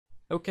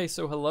Okay,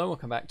 so hello,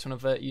 welcome back to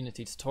another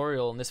Unity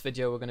tutorial. In this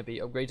video we're going to be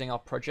upgrading our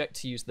project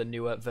to use the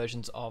newer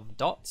versions of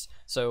dots.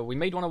 So we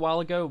made one a while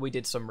ago, we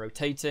did some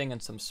rotating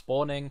and some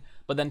spawning,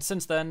 but then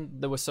since then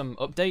there were some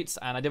updates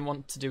and I didn't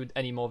want to do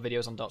any more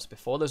videos on dots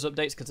before those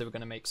updates because they were going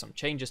to make some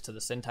changes to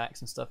the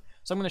syntax and stuff.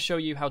 So I'm going to show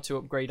you how to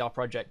upgrade our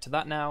project to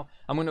that now.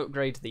 I'm going to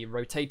upgrade the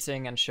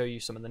rotating and show you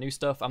some of the new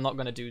stuff. I'm not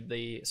going to do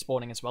the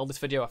spawning as well this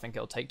video, I think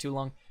it'll take too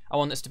long. I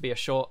want this to be a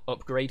short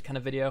upgrade kind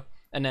of video,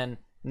 and then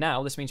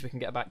now this means we can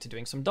get back to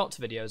doing some dots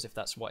videos. If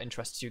that's what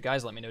interests you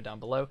guys, let me know down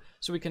below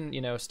so we can,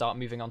 start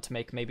moving on to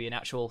make maybe an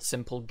actual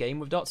simple game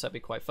with dots. That'd be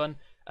quite fun.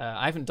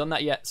 I haven't done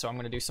that yet, so I'm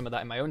going to do some of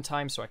that in my own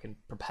time so I can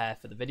prepare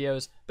for the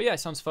videos. But yeah, it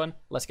sounds fun.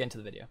 Let's get into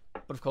the video.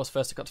 But of course,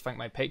 first I've got to thank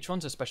my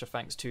patrons. A special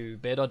thanks to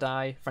Beard or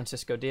Die,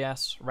 Francisco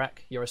Diaz,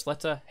 Rack,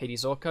 Yorisleta,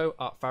 Hades Orko,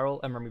 Art Farrell,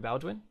 and Remy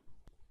Baldwin.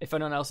 If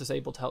anyone else is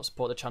able to help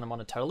support the channel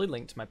monetarily,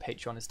 link to my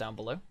Patreon is down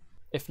below.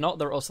 If not,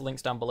 there are also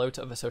links down below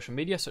to other social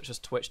media such as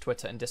Twitch,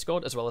 Twitter, and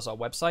Discord, as well as our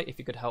website. If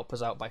you could help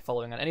us out by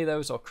following on any of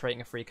those or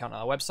creating a free account on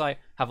our website,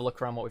 have a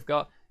look around what we've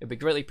got. It'd be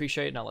greatly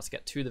appreciated. Now let's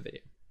get to the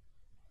video.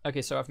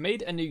 Okay, so I've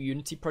made a new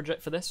Unity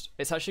project for this.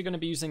 It's actually going to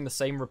be using the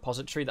same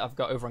repository that I've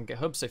got over on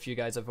GitHub, so if you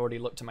guys have already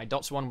looked at my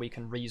dots one, we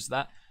can reuse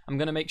that. I'm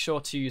going to make sure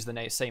to use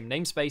the same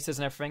namespaces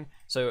and everything,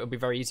 so it'll be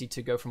very easy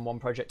to go from one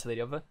project to the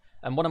other.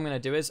 And what I'm going to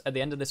do is, at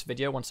the end of this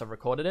video, once I've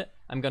recorded it,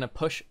 I'm going to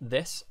push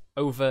this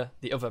over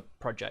the other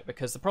project,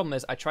 because the problem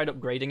is I tried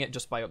upgrading it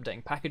just by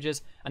updating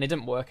packages, and it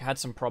didn't work. I had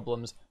some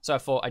problems, so I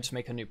thought I'd just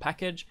make a new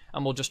package,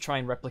 and we'll just try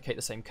and replicate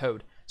the same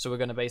code. So we're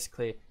going to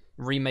basically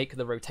remake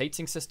the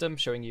rotating system,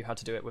 showing you how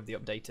to do it with the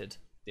updated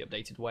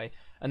way,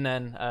 and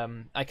then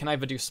I can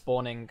either do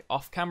spawning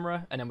off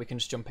camera and then we can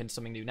just jump into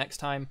something new next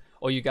time,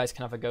 or you guys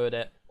can have a go at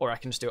it, or I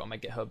can just do it on my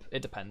GitHub.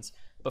 It depends.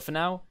 But for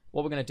now,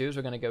 what we're going to do is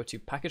we're going to go to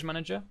package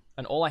manager,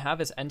 and all I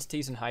have is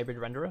entities and hybrid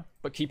renderer,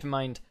 but keep in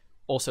mind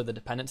also the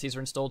dependencies are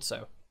installed,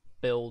 so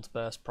build,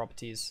 burst,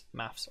 properties,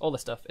 maths, all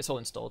this stuff, it's all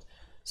installed.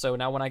 So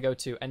now when I go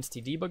to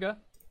entity debugger,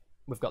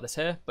 we've got this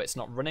here, but it's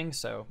not running,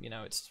 so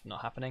it's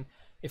not happening.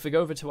 If we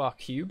go over to our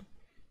cube,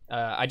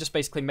 I just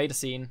basically made a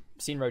scene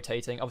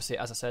rotating. Obviously,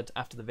 as I said,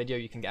 after the video,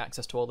 you can get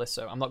access to all this,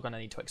 so I'm not going to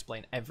need to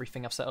explain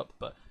everything I've set up,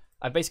 but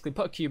I've basically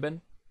put a cube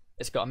in.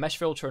 It's got a mesh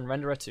filter and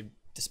renderer to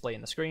display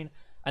in the screen,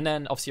 and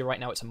then obviously right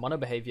now it's a mono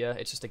behavior,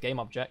 it's just a game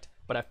object,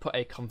 but I've put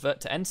a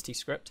convert to entity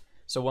script,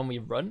 so when we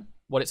run,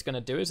 what it's going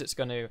to do is it's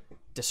going to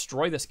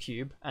destroy this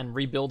cube and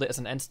rebuild it as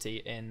an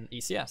entity in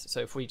ECS. So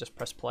if we just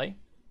press play,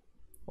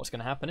 what's going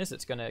to happen is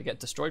it's going to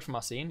get destroyed from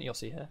our scene. You'll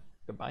see here.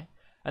 Goodbye.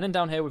 And then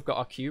down here we've got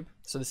our cube,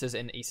 so this is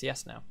in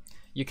ECS now.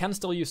 You can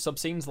still use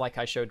subscenes like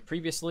I showed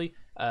previously,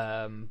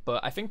 but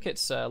I think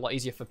it's a lot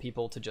easier for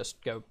people to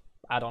just go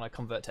add on a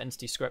convert to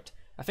entity script.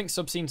 I think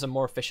subscenes are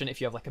more efficient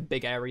if you have like a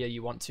big area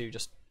you want to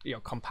just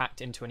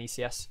compact into an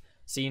ECS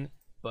scene,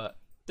 but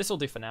this will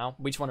do for now.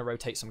 We just want to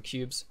rotate some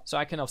cubes, so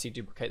I can obviously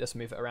duplicate this,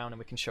 move it around, and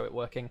we can show it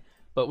working,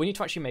 but we need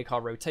to actually make our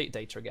rotate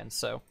data again.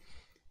 So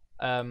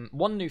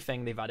one new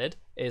thing they've added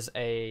is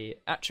an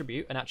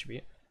attribute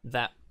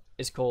that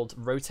is called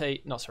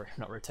rotate, not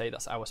rotate,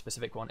 that's our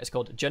specific one. It's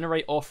called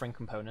generate authoring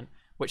component,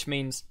 which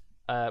means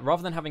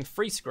rather than having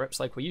three scripts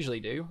like we usually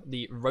do,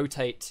 the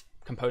rotate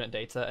component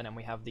data, and then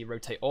we have the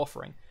rotate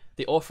authoring.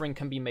 The authoring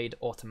can be made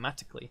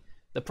automatically.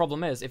 The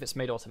problem is, if it's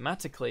made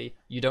automatically,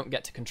 you don't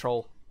get to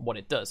control what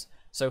it does.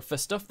 So for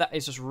stuff that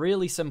is just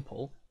really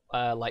simple,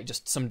 like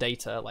just some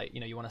data, like,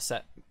 you want to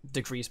set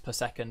degrees per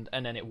second,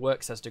 and then it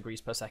works as degrees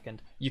per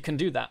second, you can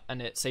do that,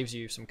 and it saves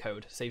you some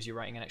code, saves you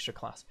writing an extra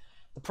class.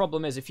 The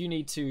problem is if you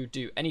need to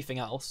do anything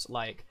else,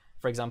 like,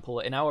 for example,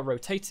 in our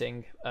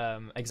rotating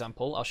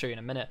example, I'll show you in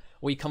a minute,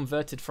 we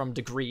converted from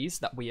degrees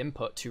that we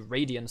input to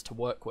radians to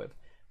work with.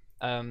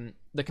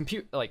 The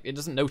compute, it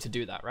doesn't know to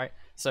do that, right?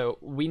 So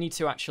we need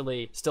to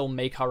actually still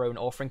make our own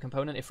authoring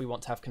component if we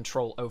want to have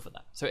control over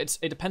that. So it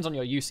depends on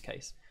your use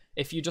case.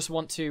 If you just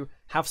want to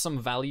have some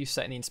value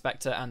set in the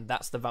inspector and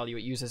that's the value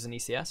it uses in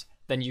ECS,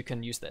 then you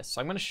can use this.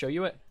 So I'm going to show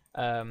you it.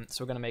 So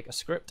we're going to make a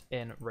script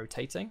in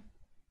rotating,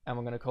 and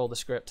we're going to call the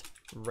script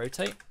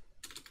rotate.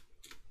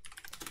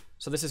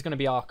 So this is going to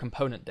be our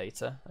component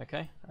data,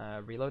 okay?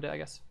 Reload it, I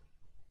guess.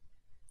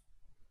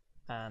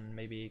 And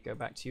maybe go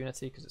back to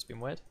Unity because it's been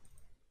weird.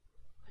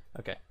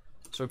 Okay,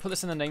 so we put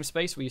this in the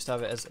namespace. We used to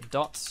have it as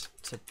dots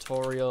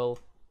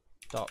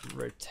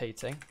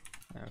tutorial.rotating.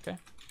 Okay.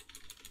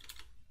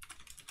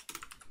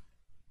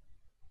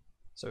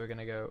 So we're going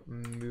to go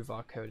move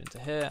our code into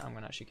here. I'm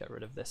going to actually get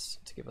rid of this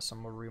to give us some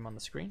more room on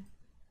the screen.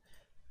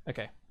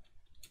 Okay.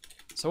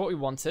 So what we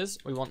want is,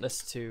 we want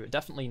this to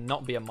definitely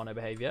not be a mono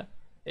behavior.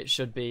 It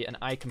should be an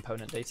I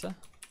component data,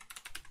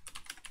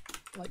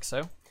 like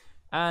so.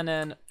 And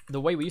then the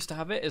way we used to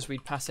have it is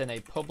we'd pass in a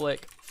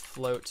public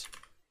float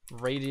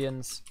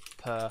radians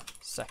per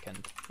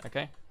second,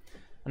 okay?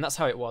 And that's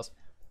how it was.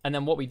 And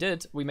then what we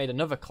did, we made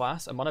another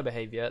class, a mono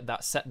behavior,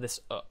 that set this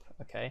up,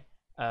 okay?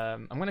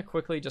 I'm going to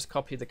quickly just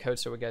copy the code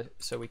so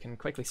we can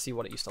quickly see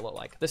what it used to look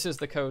like. This is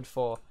the code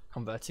for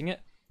converting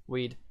it.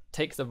 We'd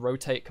take the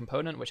rotate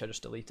component, which I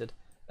just deleted,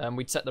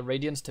 we'd set the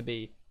radians to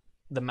be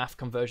the math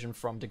conversion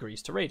from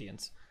degrees to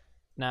radians.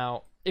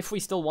 Now, if we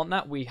still want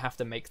that, we have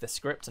to make this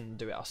script and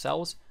do it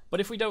ourselves. But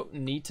if we don't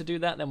need to do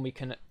that, then we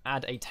can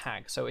add a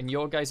tag. So in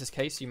your guys'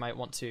 case, you might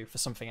want to, for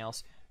something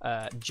else,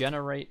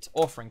 generate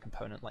authoring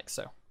component like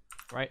so,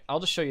 right?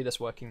 I'll just show you this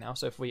working now.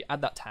 So if we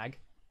add that tag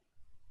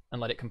and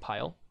let it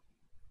compile,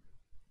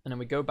 and then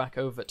we go back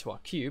over to our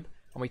cube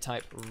and we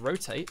type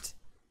rotate,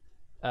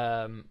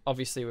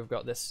 obviously we've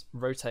got this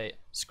rotate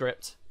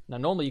script. Now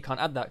normally you can't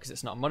add that because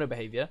it's not a mono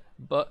behavior,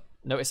 but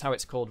notice how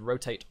it's called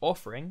rotate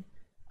authoring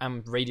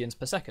and radians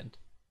per second.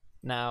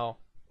 Now,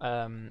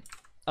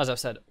 as I've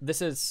said,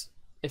 this is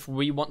if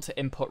we want to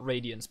input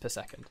radians per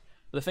second.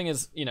 But the thing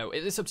is, you know,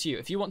 it's up to you.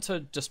 If you want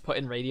to just put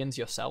in radians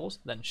yourselves,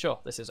 then sure,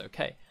 this is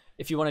okay.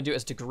 If you want to do it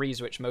as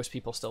degrees, which most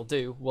people still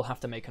do, we'll have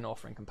to make an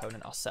authoring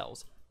component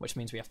ourselves, which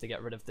means we have to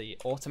get rid of the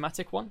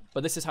automatic one.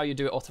 But this is how you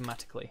do it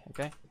automatically,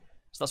 okay?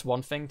 So that's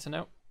one thing to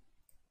note.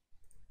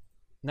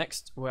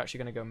 Next, we're actually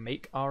going to go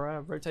make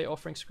our rotate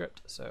authoring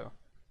script. So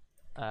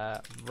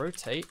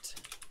rotate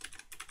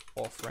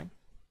authoring.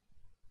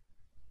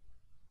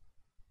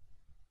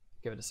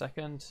 Give it a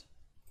second.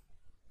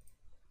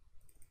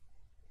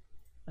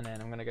 And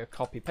then I'm going to go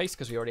copy paste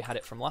because we already had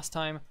it from last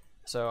time.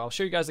 So I'll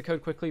show you guys the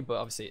code quickly, but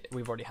obviously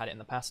we've already had it in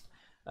the past.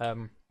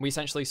 We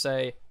essentially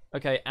say,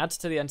 okay, add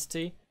to the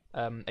entity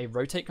a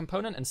rotate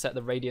component and set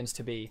the radians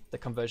to be the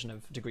conversion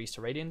of degrees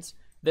to radians.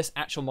 This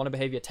actual mono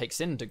behavior takes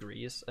in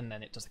degrees and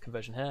then it does the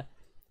conversion here.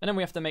 And then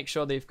we have to make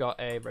sure they've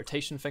got a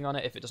rotation thing on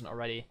it if it doesn't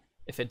already.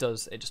 If it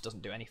does, it just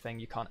doesn't do anything.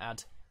 You can't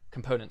add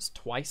components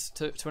twice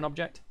to an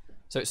object.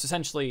 So it's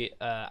essentially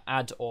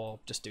add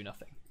or just do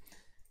nothing.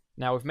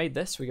 Now we've made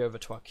this, we go over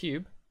to our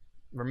cube,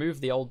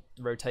 remove the old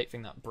rotate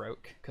thing that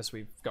broke because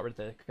we've got rid of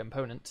the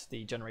component,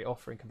 the generate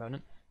authoring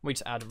component. We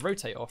just add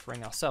rotate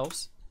authoring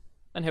ourselves,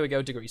 and here we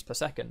go, degrees per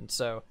second.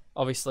 So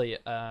obviously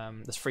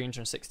there's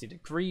 360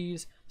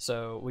 degrees,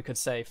 so we could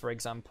say, for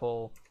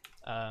example,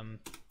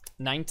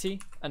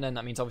 90, and then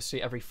that means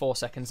obviously every 4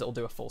 seconds it'll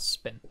do a full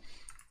spin.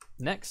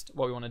 Next,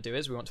 what we want to do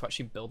is we want to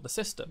actually build the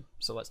system,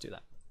 so let's do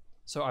that.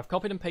 So I've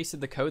copied and pasted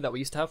the code that we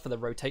used to have for the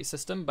rotate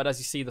system, but as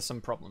you see, there's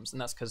some problems,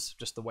 and that's because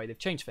just the way they've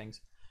changed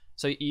things.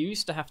 So you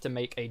used to have to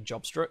make a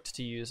job struct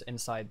to use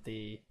inside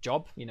the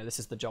job. You know, this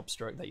is the job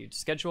struct that you'd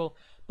schedule,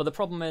 but the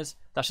problem is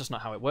that's just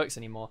not how it works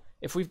anymore.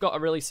 If we've got a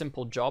really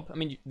simple job, I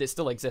mean, it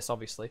still exists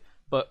obviously,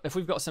 but if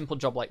we've got a simple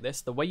job like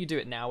this, the way you do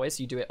it now is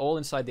you do it all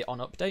inside the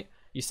onUpdate.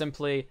 You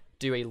simply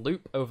do a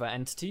loop over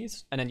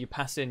entities, and then you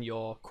pass in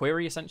your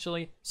query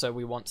essentially. So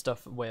we want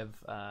stuff with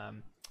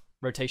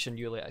rotation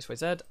Euler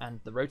XYZ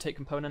and the rotate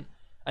component.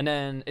 And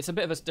then it's a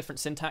bit of a different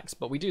syntax,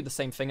 but we do the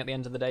same thing at the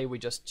end of the day. We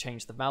just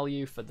change the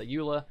value for the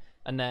Euler,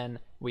 and then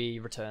we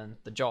return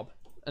the job.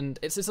 And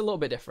it's a little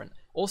bit different.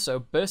 Also,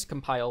 burst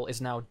compile is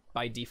now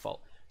by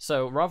default.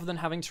 So rather than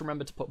having to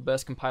remember to put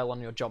burst compile on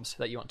your jobs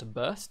that you want to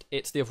burst,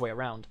 it's the other way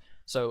around.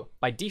 So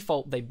by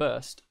default, they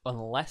burst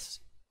unless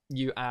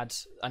you add,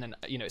 and then,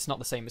 you know, it's not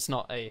the same. It's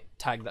not a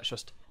tag that's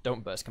just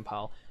don't burst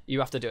compile. You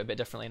have to do it a bit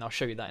differently, and I'll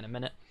show you that in a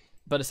minute.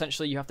 But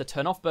essentially, you have to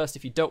turn off burst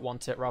if you don't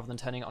want it, rather than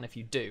turning it on if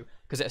you do,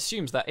 because it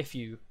assumes that if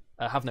you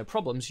have no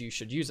problems, you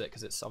should use it,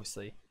 because it's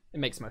obviously,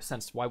 it makes the most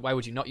sense. Why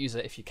would you not use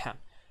it if you can?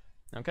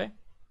 Okay.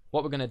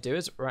 What we're going to do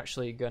is we're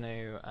actually going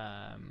to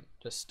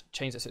just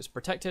change this so it's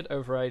protected,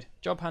 override,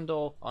 job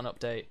handle, on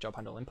update, job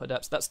handle input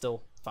depth. That's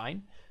still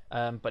fine.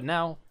 But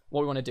now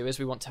what we want to do is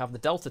we want to have the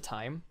delta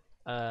time,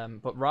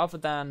 but rather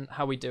than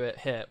how we do it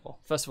here, well,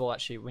 first of all,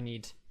 actually, we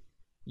need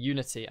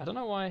Unity. I don't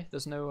know why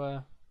there's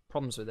no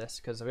problems with this,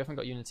 because we haven't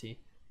got Unity.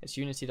 It's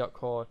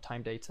unity.core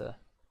time data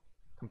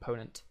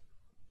component.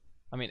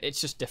 I mean, it's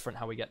just different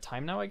how we get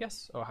time now, I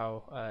guess, or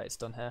how it's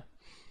done here.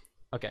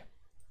 Okay.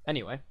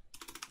 Anyway,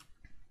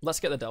 let's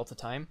get the delta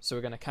time. So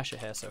we're going to cache it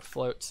here. So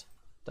float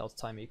delta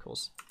time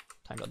equals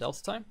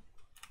time.delta time.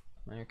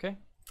 Okay.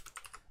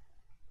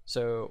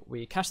 So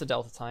we cache the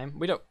delta time.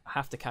 We don't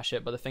have to cache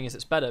it, but the thing is,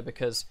 it's better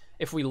because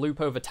if we loop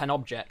over 10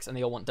 objects and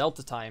they all want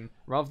delta time,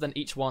 rather than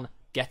each one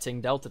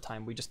getting delta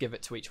time, we just give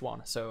it to each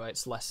one. So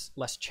it's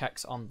less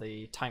checks on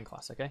the time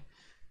class, okay?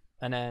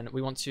 And then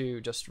we want to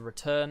just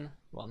return,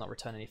 well, not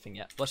return anything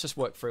yet. Let's just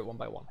work through it one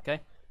by one,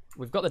 okay?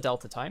 We've got the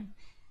delta time.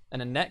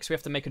 And then next we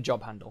have to make a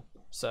job handle.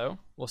 So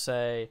we'll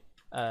say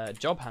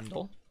job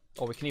handle,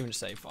 or we can even just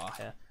say var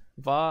here.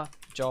 Var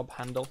job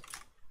handle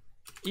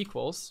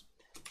equals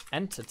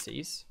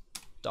entities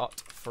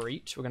dot for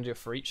each. We're going to do a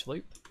for each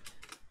loop.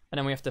 And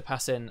then we have to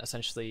pass in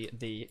essentially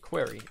the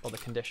query or the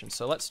condition.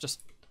 So let's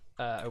just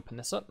open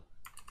this up.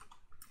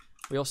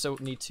 We also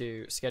need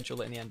to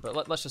schedule it in the end,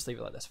 but let's just leave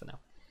it like this for now.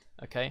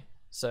 Okay,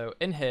 so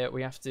in here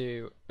we have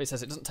to, it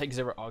says it doesn't take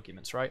 0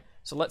 arguments, right?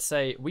 So let's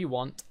say we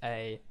want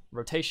a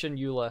rotation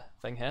Euler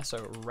thing here.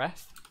 So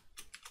ref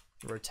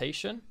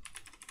rotation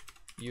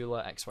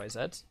Euler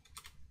XYZ.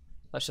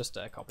 Let's just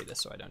copy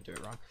this so I don't do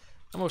it wrong.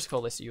 I'm going to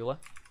call this Euler.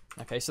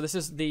 Okay, so this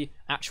is the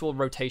actual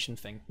rotation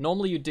thing.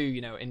 Normally you do,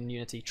 you know, in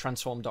Unity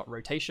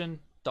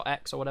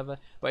transform.rotation.x or whatever,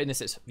 but in this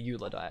it's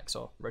Euler.x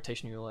or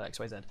rotation Euler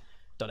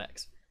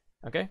XYZ.x.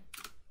 Okay,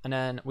 and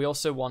then we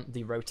also want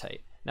the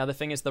rotate. Now the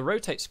thing is, the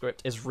rotate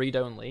script is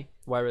read-only,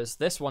 whereas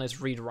this one is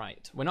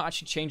read-write. We're not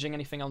actually changing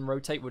anything on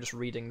rotate, we're just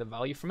reading the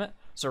value from it.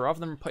 So rather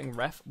than putting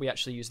ref, we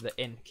actually use the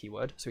in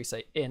keyword. So we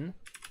say in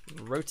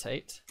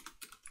rotate,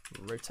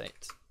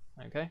 rotate,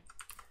 okay?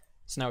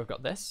 So now we've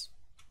got this.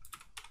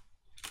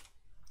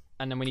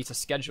 And then we need to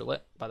schedule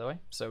it, by the way.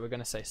 So we're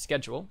gonna say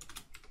schedule.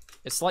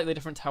 It's slightly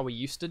different to how we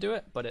used to do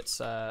it, but it's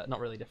not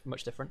really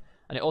much different.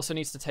 And it also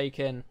needs to take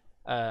in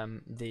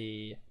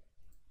the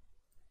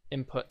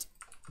input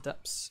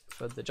depths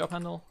for the job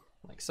handle,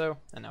 like so,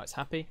 and now it's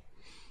happy.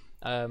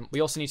 We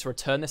also need to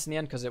return this in the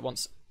end because it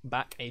wants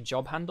back a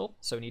job handle,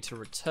 so we need to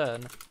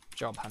return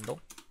job handle.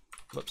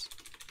 Whoops.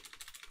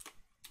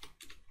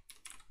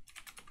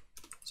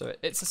 So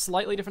it's a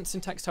slightly different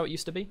syntax to how it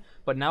used to be,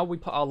 but now we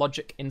put our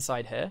logic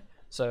inside here.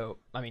 So,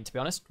 I mean, to be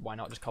honest, why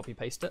not just copy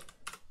paste it?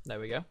 There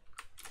we go.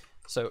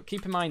 So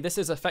keep in mind, this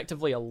is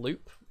effectively a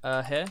loop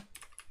here,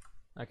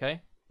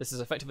 okay? This is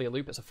effectively a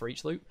loop, it's a for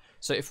each loop.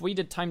 So if we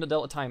did time to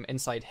delta time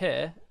inside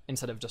here,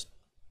 instead of just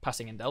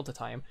passing in delta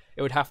time,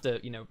 it would have to,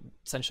 you know,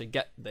 essentially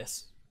get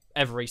this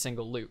every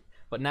single loop.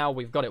 But now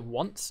we've got it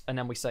once, and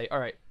then we say, all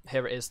right,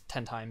 here it is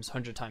 10 times,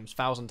 100 times,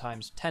 1,000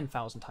 times,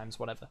 10,000 times,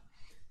 whatever.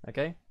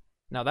 Okay?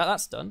 Now that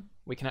that's done,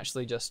 we can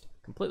actually just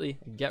completely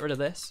get rid of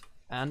this,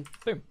 and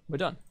boom, we're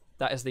done.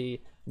 That is the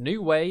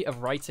new way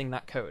of writing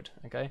that code,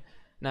 okay?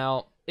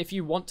 Now, if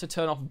you want to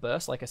turn off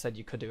burst, like I said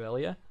you could do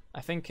earlier, I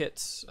think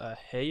it's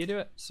here you do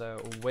it.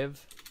 So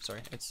with,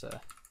 sorry, it's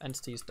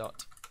entities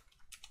dot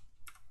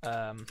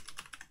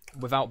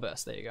without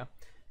burst. There you go.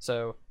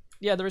 So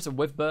yeah, there is a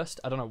with burst.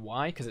 I don't know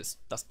why, because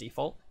that's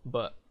default.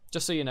 But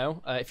just so you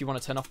know, if you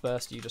want to turn off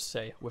burst, you just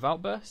say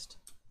without burst.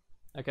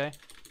 Okay.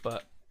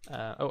 But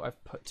oh,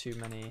 I've put too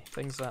many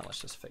things there. Let's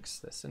just fix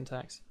this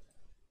syntax.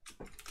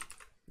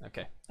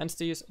 Okay.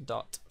 Entities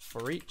dot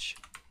for each.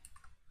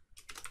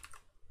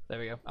 There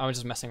we go. I was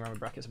just messing around with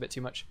brackets a bit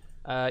too much.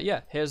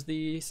 Yeah, here's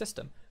the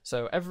system.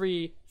 So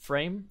every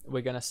frame,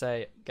 we're going to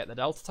say get the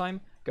delta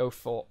time, go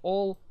for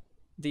all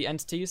the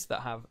entities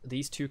that have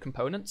these two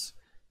components.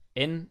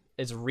 In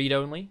is read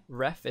only,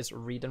 ref is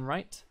read and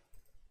write.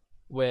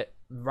 We're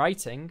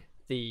writing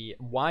the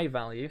y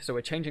value, so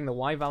we're changing the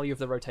y value of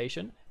the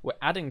rotation. We're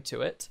adding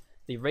to it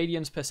the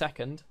radians per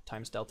second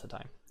times delta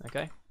time,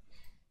 okay?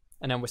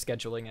 And then we're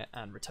scheduling it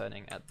and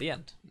returning at the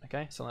end,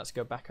 okay? So let's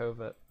go back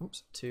over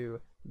to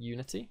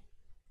Unity.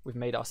 We've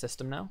made our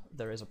system now.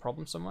 There is a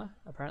problem somewhere,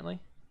 apparently.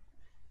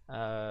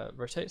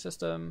 Rotate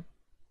system.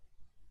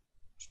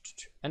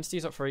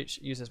 Entities up for each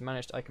uses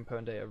managed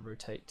icomponent data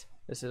rotate.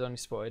 This is only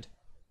supported.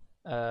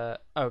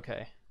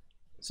 Okay.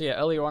 So yeah,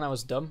 earlier on I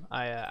was dumb.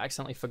 I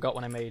accidentally forgot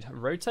when I made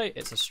rotate.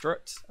 It's a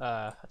struct.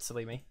 That's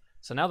silly me.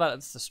 So now that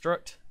it's a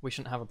struct, we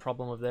shouldn't have a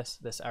problem with this.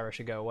 This error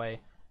should go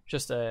away.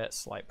 Just a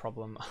slight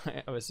problem.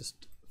 I was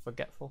just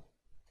forgetful.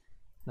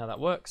 Now that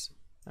works.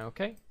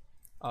 Okay.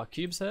 Our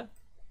cube's here.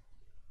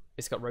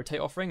 It's got rotate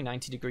offering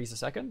 90 degrees a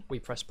second. We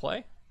press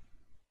play.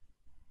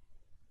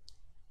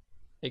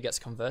 It gets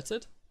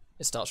converted.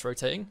 It starts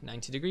rotating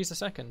 90 degrees a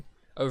second.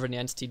 Over in the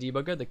entity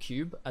debugger, the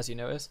cube, as you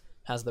notice,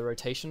 has the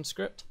rotation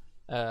script.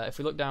 If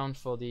we look down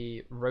for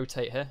the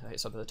rotate here,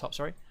 it's up at the top,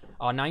 sorry.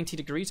 Our 90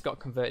 degrees got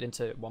converted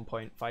into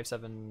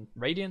 1.57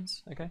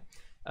 radians, okay?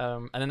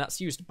 And then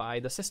that's used by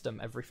the system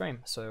every frame.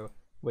 So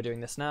we're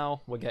doing this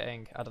now. We're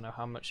getting, I don't know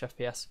how much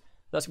FPS.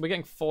 We're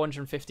getting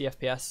 450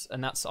 FPS,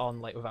 and that's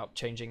on like without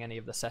changing any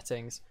of the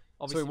settings.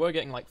 Obviously, we were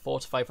getting like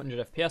 400 to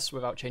 500 FPS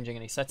without changing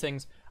any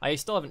settings. I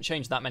still haven't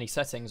changed that many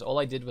settings. All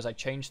I did was I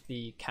changed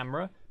the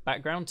camera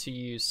background to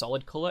use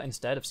solid color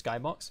instead of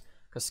Skybox,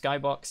 because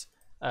Skybox,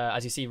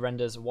 as you see,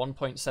 renders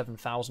 1.7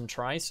 thousand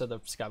tries, so the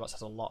Skybox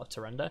has a lot to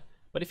render.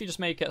 But if you just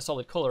make it a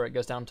solid color, it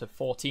goes down to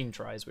 14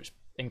 tries, which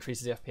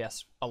increases the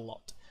FPS a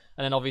lot.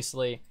 And then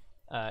obviously,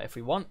 if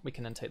we want, we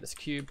can then take this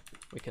cube,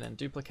 we can then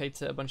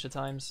duplicate it a bunch of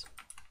times.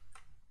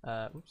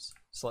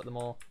 Select them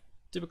all,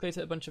 duplicate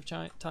it a bunch of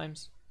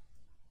times,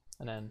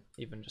 and then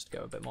even just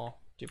go a bit more,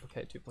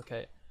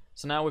 duplicate.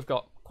 So now we've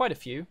got quite a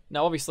few.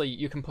 Now obviously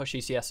you can push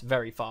ECS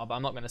very far, but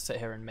I'm not going to sit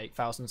here and make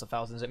thousands of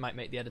thousands. It might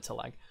make the editor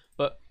lag.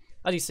 But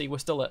as you see, we're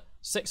still at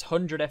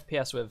 600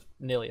 FPS with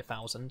nearly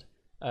 1,000.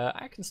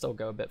 I can still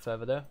go a bit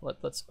further though.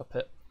 Let's up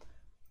it.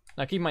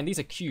 Now keep in mind, these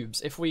are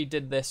cubes. If we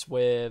did this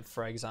with,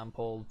 for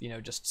example, you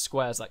know, just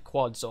squares like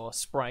quads or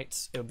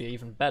sprites, it would be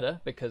even better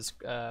because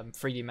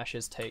 3D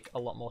meshes take a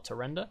lot more to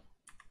render.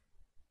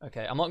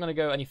 Okay, I'm not going to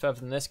go any further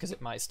than this because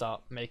it might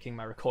start making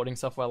my recording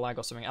software lag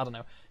or something. I don't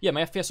know. Yeah,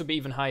 my FPS would be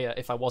even higher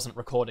if I wasn't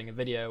recording a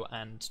video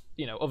and,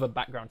 you know, other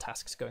background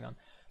tasks going on.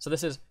 So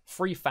this is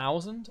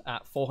 3000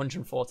 at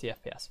 440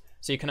 FPS.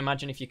 So you can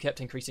imagine if you kept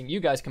increasing, you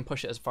guys can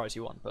push it as far as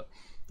you want. But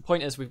the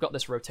point is we've got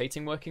this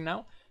rotating working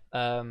now.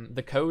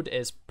 The code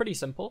is pretty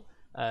simple.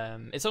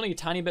 It's only a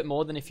tiny bit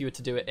more than if you were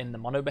to do it in the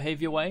mono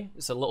behavior way.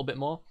 It's a little bit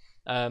more.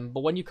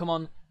 But when you come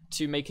on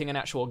to making an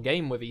actual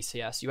game with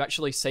ECS, you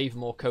actually save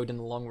more code in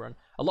the long run.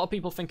 A lot of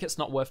people think it's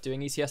not worth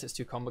doing ECS, it's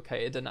too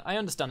complicated, and I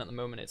understand at the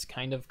moment it's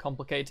kind of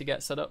complicated to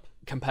get set up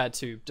compared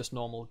to just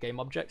normal game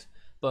objects.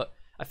 But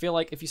I feel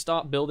like if you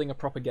start building a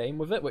proper game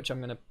with it, which I'm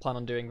going to plan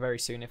on doing very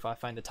soon if I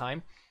find the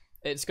time,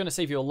 it's going to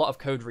save you a lot of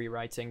code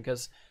rewriting,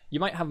 because you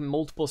might have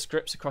multiple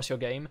scripts across your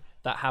game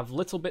that have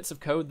little bits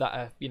of code that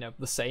are, you know,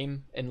 the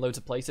same in loads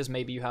of places.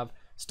 Maybe you have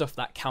stuff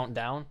that count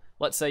down.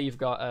 Let's say you've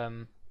got,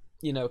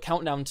 you know,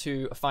 countdown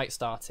to a fight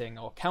starting,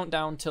 or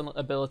countdown till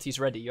abilities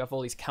ready. You have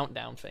all these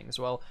countdown things.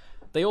 Well,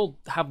 they all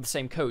have the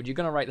same code. You're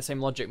going to write the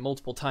same logic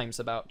multiple times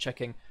about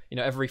checking, you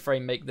know, every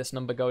frame make this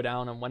number go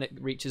down, and when it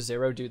reaches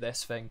 0, do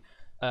this thing.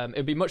 It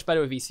would be much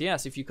better with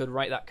ECS if you could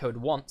write that code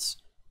once.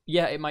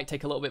 Yeah, it might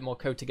take a little bit more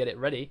code to get it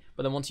ready,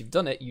 but then once you've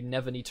done it, you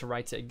never need to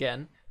write it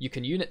again. You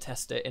can unit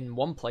test it in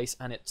one place,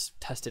 and it's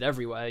tested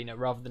everywhere, you know,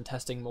 rather than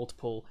testing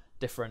multiple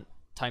different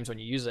times when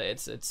you use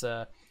it.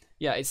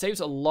 Yeah, it saves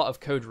a lot of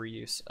code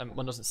reuse.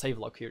 One doesn't save a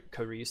lot of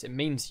code reuse. It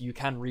means you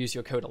can reuse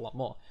your code a lot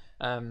more.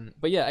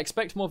 But yeah,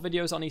 expect more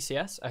videos on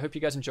ECS. I hope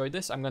you guys enjoyed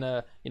this. I'm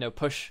gonna, you know,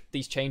 push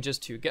these changes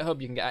to GitHub.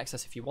 You can get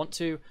access if you want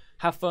to.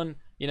 Have fun,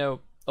 you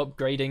know,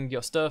 upgrading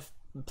your stuff,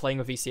 playing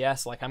with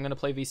VCS like I'm gonna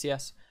play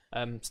VCS.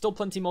 Still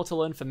plenty more to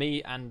learn for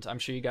me, and I'm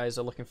sure you guys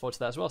are looking forward to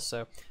that as well.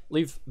 So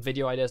leave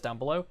video ideas down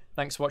below.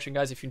 Thanks for watching,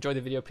 guys. If you enjoyed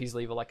the video, please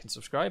leave a like and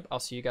subscribe. I'll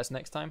see you guys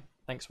next time.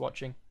 Thanks for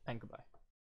watching, and goodbye.